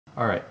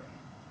All right.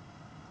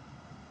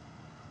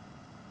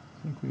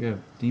 I think we have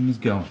demons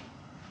going.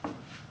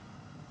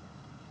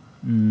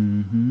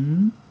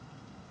 Mm-hmm.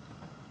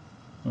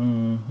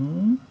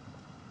 Mm-hmm.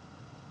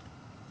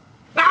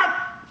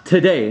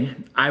 Today,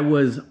 I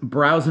was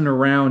browsing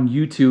around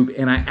YouTube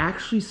and I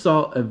actually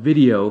saw a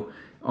video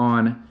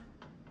on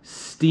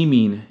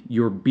steaming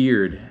your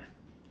beard.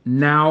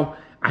 Now,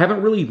 I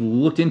haven't really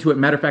looked into it.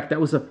 Matter of fact, that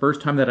was the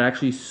first time that I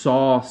actually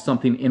saw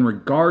something in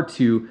regard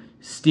to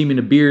steaming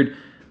a beard.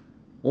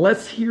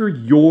 Let's hear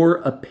your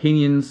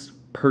opinions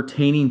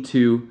pertaining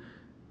to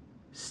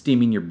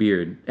steaming your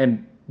beard.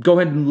 And go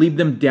ahead and leave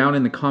them down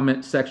in the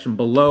comment section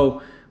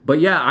below. But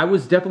yeah, I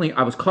was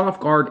caught off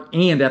guard,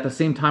 and at the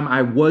same time,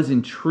 I was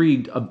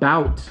intrigued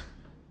about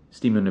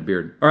steaming a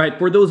beard. All right,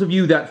 for those of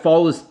you that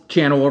follow this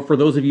channel, or for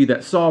those of you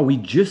that saw, we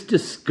just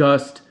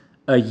discussed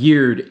a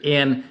yard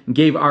and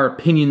gave our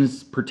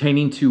opinions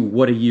pertaining to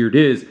what a yard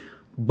is.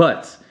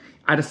 But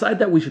I decided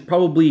that we should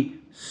probably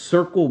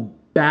circle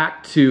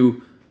back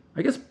to,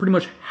 I guess, pretty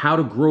much how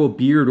to grow a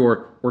beard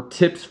or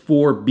tips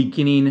for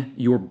beginning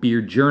your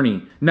beard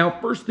journey. Now,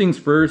 first things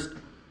first,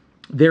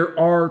 there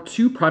are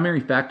two primary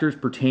factors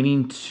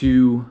pertaining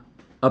to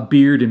a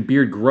beard and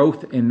beard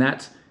growth, and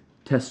that's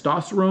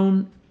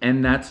testosterone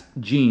and that's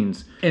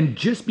genes. And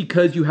just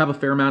because you have a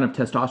fair amount of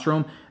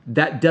testosterone,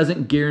 that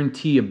doesn't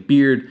guarantee a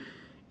beard,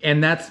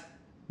 and that's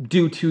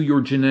due to your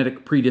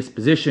genetic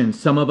predisposition.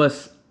 Some of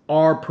us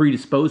are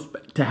predisposed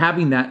to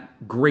having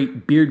that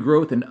great beard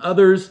growth, and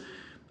others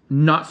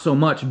not so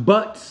much.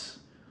 But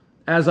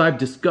as I've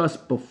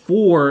discussed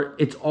before,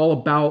 it's all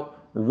about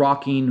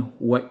rocking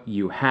what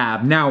you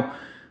have. Now,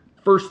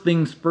 first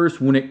things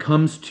first, when it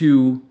comes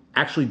to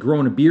actually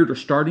growing a beard or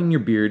starting your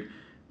beard,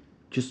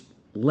 just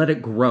let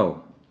it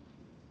grow.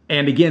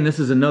 And again, this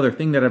is another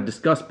thing that I've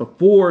discussed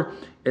before.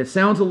 It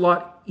sounds a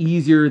lot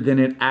easier than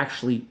it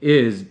actually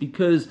is,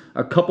 because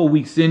a couple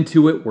weeks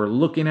into it, we're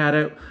looking at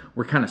it,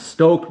 we're kind of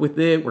stoked with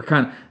it, we're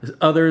kind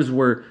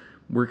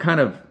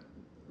of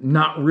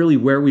not really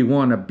where we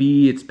want to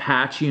be. It's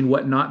patchy and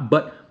whatnot,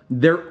 but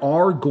there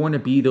are going to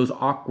be those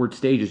awkward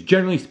stages.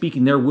 Generally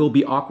speaking, there will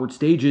be awkward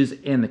stages,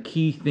 and the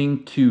key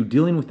thing to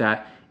dealing with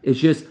that is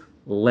just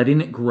letting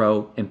it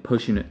grow and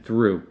pushing it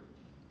through.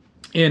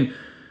 And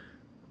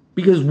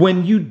because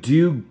when you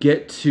do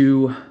get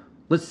to,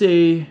 let's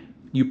say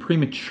you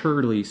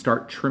prematurely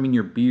start trimming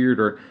your beard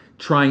or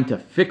trying to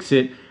fix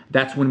it,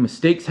 that's when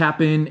mistakes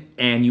happen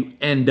and you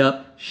end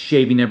up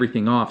shaving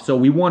everything off. So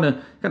we want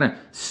to kind of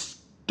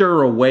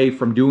stir away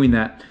from doing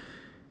that.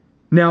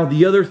 Now,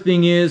 the other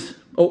thing is,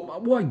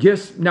 I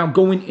guess now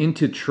going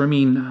into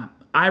trimming,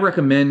 I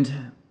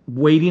recommend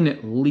waiting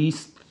at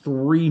least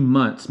 3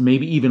 months,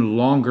 maybe even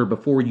longer,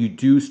 before you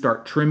do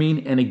start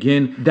trimming. And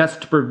again, that's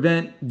to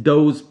prevent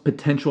those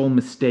potential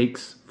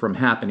mistakes from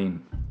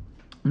happening.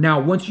 Now,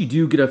 once you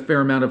do get a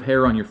fair amount of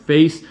hair on your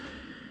face,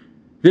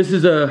 this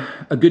is a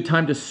good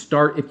time to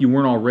start, if you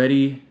weren't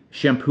already,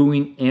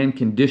 shampooing and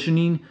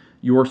conditioning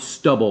your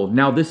stubble.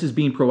 Now, this is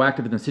being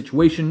proactive in the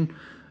situation.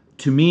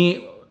 To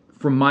me,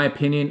 from my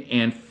opinion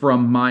and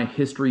from my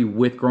history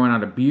with growing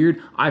out a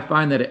beard, I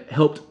find that it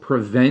helped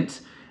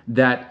prevent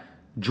that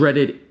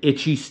dreaded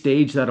itchy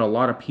stage that a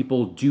lot of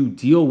people do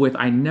deal with.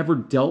 I never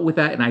dealt with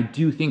that, and I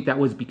do think that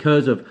was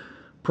because of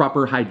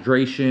proper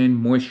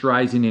hydration,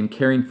 moisturizing, and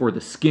caring for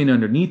the skin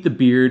underneath the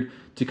beard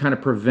to kind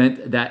of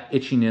prevent that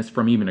itchiness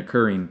from even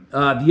occurring.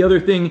 The other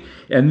thing,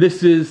 and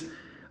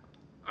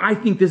I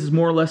think this is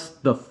more or less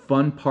the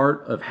fun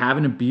part of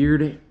having a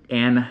beard,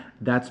 and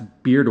that's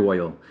beard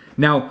oil.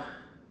 Now,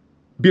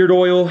 beard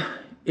oil,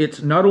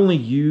 it's not only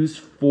used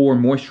for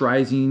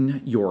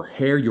moisturizing your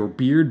hair, your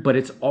beard, but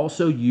it's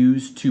also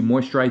used to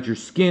moisturize your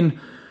skin.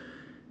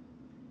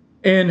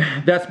 And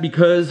that's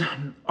because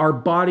our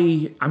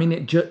body,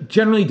 it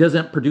generally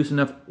doesn't produce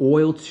enough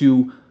oil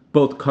to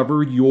both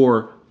cover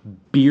your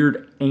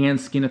beard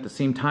and skin at the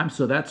same time.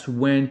 So that's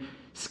when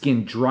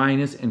skin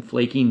dryness and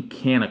flaking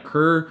can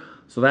occur.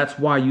 So that's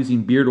why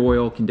using beard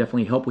oil can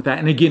definitely help with that.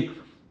 And again,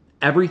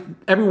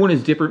 everyone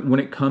is different when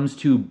it comes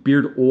to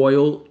beard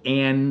oil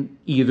and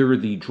either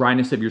the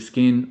dryness of your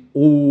skin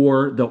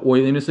or the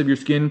oiliness of your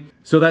skin.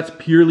 So that's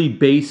purely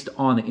based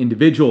on the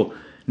individual.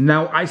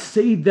 Now, I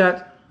say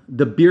that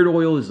the beard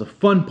oil is the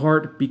fun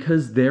part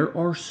because there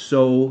are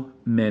so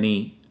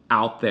many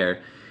out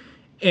there.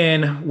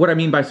 And what I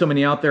mean by so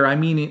many out there, I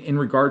mean in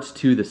regards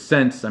to the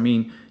scents.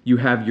 You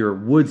have your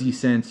woodsy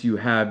scents, you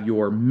have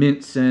your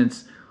mint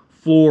scents,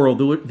 floral.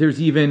 There's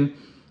even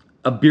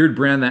a beard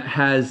brand that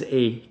has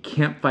a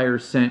campfire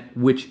scent,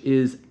 which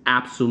is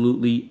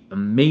absolutely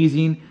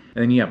amazing.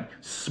 And then you have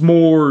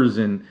s'mores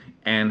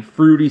and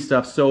fruity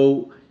stuff.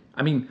 So,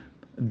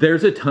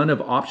 there's a ton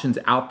of options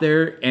out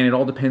there, and it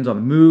all depends on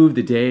the mood,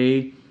 the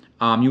day.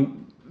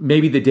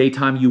 Maybe the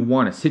daytime you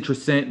want a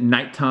citrus scent,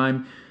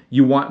 nighttime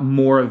you want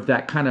more of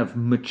that kind of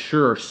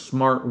mature,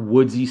 smart,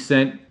 woodsy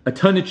scent. A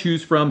ton to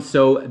choose from,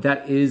 so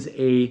that is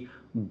a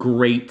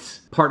great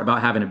part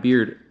about having a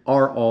beard,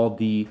 are all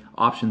the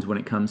options when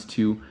it comes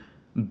to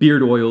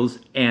beard oils,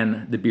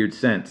 and the beard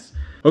scents.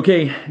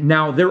 Okay,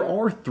 now there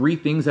are 3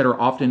 things that are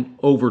often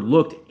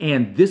overlooked,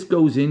 and this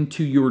goes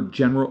into your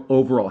general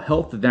overall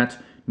health. That's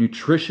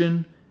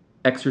nutrition,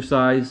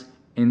 exercise,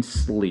 and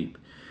sleep.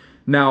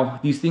 Now,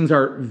 these things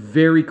are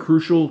very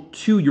crucial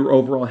to your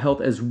overall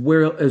health as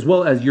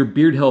well as your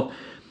beard health.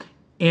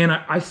 And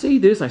I say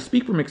this, I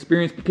speak from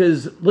experience,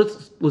 because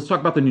let's talk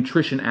about the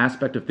nutrition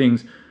aspect of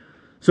things.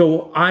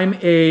 So I'm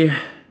a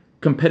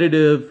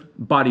competitive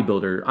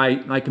bodybuilder.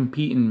 I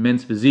compete in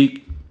men's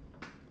physique,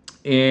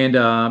 and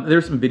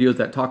there's some videos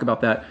that talk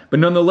about that. But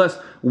nonetheless,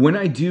 when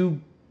I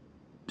do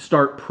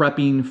start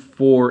prepping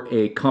for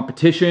a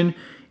competition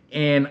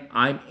and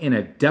I'm in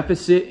a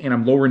deficit and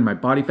I'm lowering my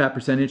body fat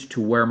percentage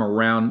to where I'm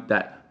around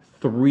that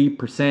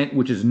 3%,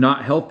 which is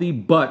not healthy,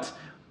 but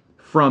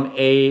from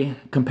a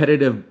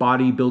competitive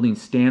bodybuilding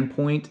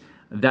standpoint,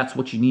 that's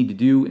what you need to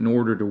do in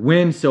order to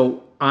win.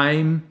 So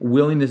I'm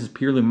willing, this is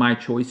purely my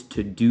choice,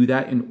 to do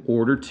that in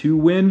order to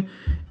win.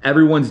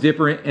 Everyone's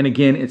different, and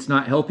again, it's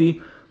not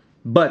healthy.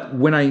 But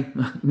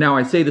now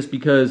I say this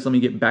because, let me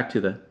get back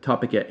to the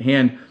topic at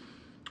hand.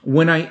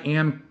 When I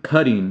am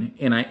cutting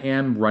and I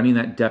am running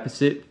that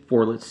deficit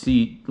for, let's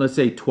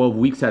say 12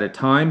 weeks at a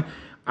time,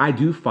 I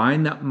do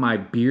find that my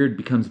beard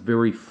becomes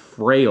very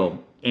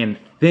frail and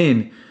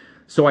thin.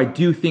 So I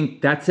do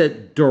think that's a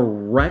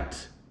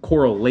direct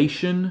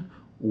correlation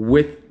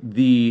with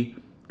the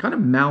kind of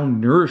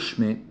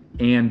malnourishment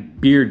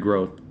and beard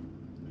growth.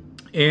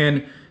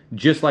 And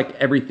just like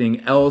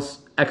everything else,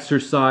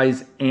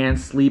 exercise and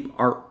sleep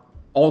are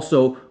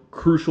also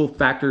crucial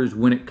factors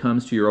when it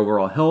comes to your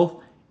overall health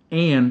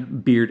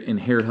and beard and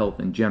hair health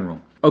in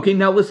general. Okay,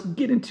 now let's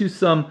get into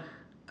some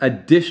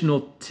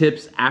additional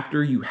tips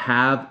after you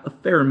have a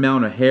fair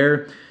amount of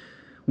hair.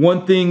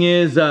 One thing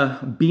is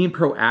being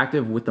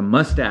proactive with the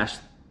mustache.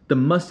 The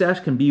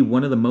mustache can be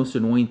one of the most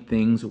annoying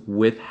things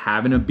with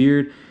having a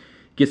beard.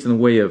 Gets in the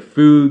way of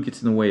food,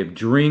 gets in the way of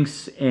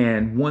drinks,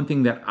 and one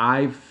thing that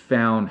I've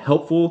found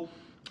helpful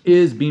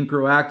is being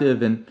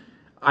proactive. And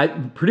I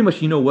pretty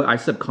much, you know what, I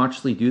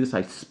subconsciously do this.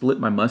 I split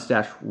my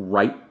mustache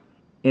right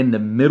in the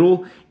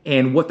middle,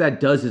 and what that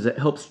does is it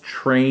helps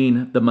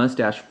train the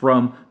mustache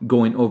from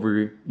going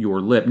over your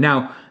lip.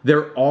 Now,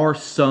 there are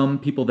some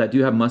people that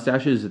do have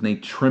mustaches and they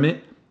trim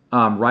it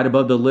right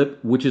above the lip,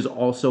 which is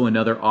also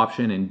another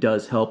option and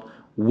does help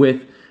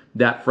with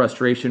that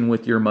frustration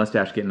with your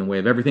mustache getting in the way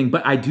of everything.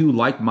 But I do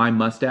like my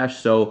mustache,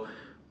 so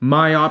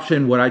my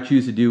option, what I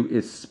choose to do,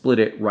 is split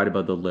it right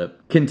above the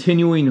lip.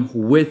 Continuing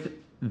with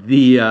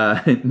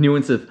the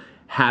nuance of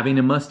having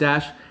a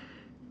mustache,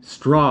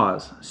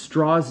 straws.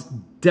 Straws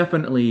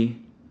definitely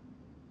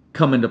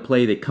come into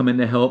play. They come in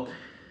to help.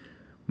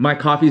 My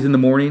coffees in the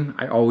morning,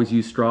 I always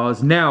use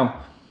straws.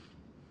 Now,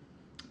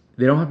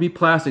 they don't have to be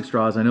plastic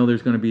straws. I know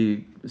there's going to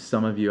be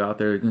some of you out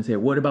there going to say,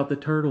 what about the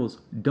turtles?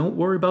 Don't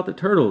worry about the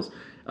turtles.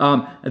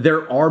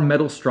 There are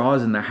metal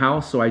straws in the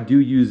house, so I do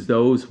use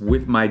those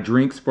with my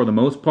drinks for the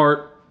most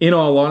part. In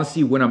all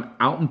honesty, when I'm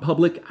out in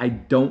public, I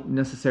don't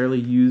necessarily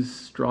use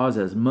straws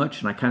as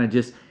much, and I kind of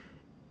just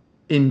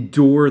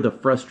endure the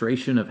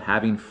frustration of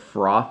having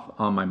froth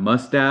on my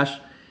mustache.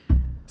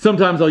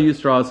 Sometimes I'll use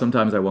straws,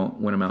 sometimes I won't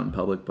when I'm out in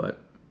public,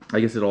 but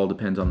I guess it all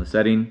depends on the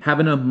setting.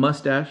 Having a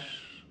mustache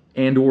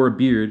and or a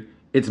beard,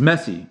 it's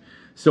messy.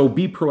 So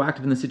be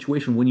proactive in the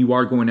situation when you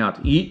are going out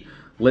to eat.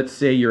 Let's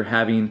say you're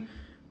having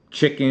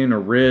chicken or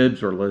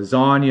ribs or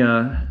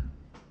lasagna.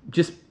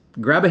 Just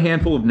grab a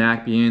handful of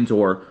napkins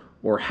or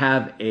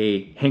have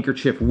a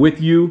handkerchief with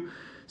you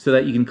so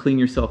that you can clean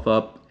yourself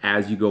up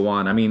as you go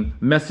on. I mean,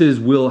 messes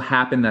will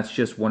happen. That's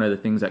just one of the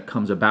things that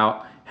comes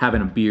about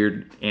having a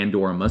beard and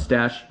or a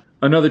mustache.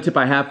 Another tip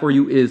I have for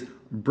you is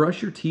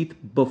brush your teeth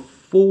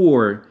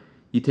before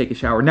you take a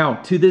shower. Now,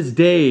 to this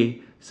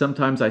day,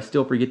 sometimes I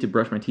still forget to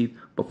brush my teeth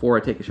before I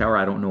take a shower.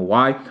 I don't know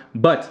why,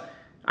 but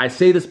I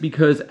say this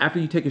because after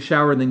you take a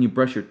shower and then you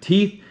brush your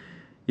teeth,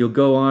 you'll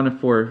go on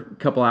for a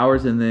couple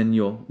hours and then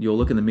you'll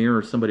look in the mirror,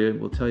 or somebody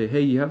will tell you,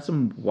 hey, you have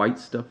some white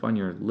stuff on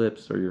your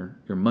lips or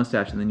your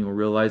mustache, and then you'll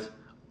realize,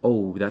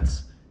 oh,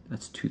 that's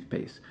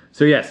toothpaste.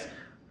 So yes,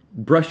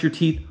 brush your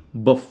teeth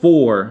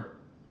before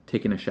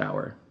taking a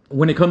shower.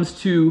 When it comes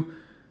to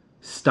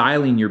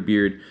styling your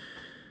beard,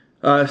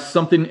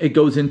 it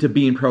goes into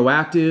being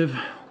proactive.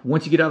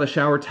 Once you get out of the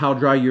shower, towel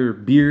dry your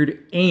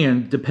beard,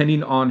 and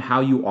depending on how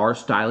you are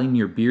styling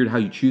your beard, how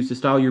you choose to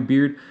style your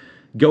beard,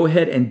 go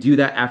ahead and do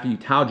that after you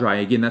towel dry.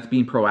 Again, that's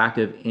being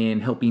proactive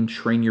and helping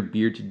train your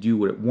beard to do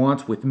what it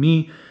wants. With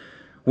me,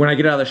 when I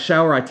get out of the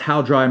shower, I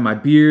towel dry my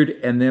beard,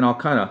 and then I'll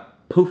kind of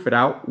poof it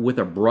out with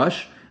a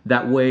brush.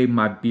 That way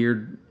my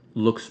beard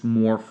looks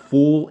more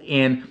full,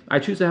 and I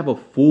choose to have a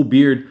full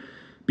beard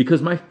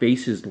because my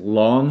face is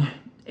long,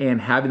 and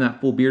having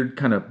that full beard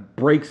kind of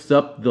breaks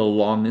up the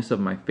longness of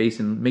my face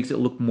and makes it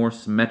look more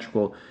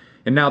symmetrical.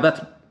 And now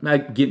that's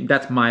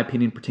my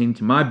opinion pertaining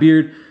to my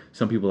beard.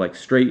 Some people like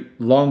straight,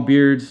 long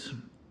beards.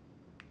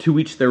 To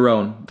each their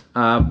own.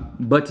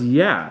 But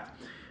yeah,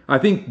 I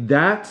think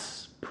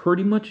that's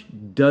pretty much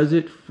does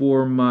it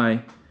for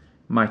my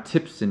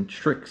tips and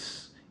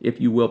tricks,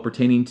 if you will,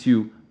 pertaining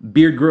to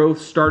beard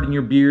growth, starting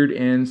your beard,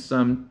 and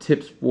some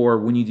tips for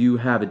when you do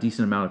have a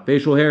decent amount of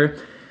facial hair.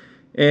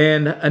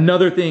 And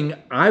another thing,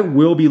 I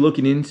will be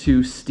looking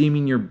into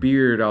steaming your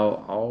beard.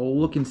 I'll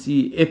look and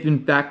see if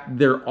in fact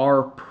there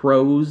are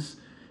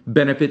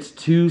benefits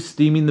to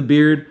steaming the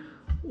beard,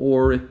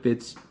 or if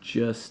it's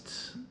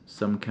just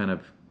some kind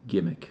of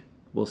gimmick.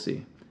 We'll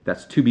see.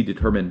 That's to be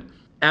determined.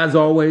 As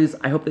always,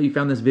 I hope that you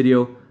found this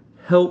video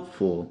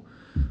helpful,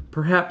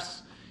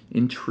 perhaps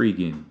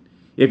intriguing.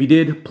 If you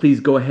did, please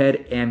go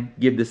ahead and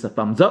give this a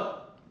thumbs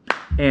up,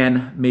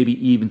 and maybe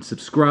even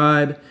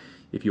subscribe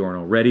if you aren't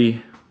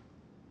already.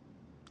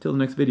 Till the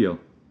next video.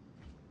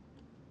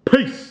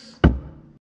 Peace!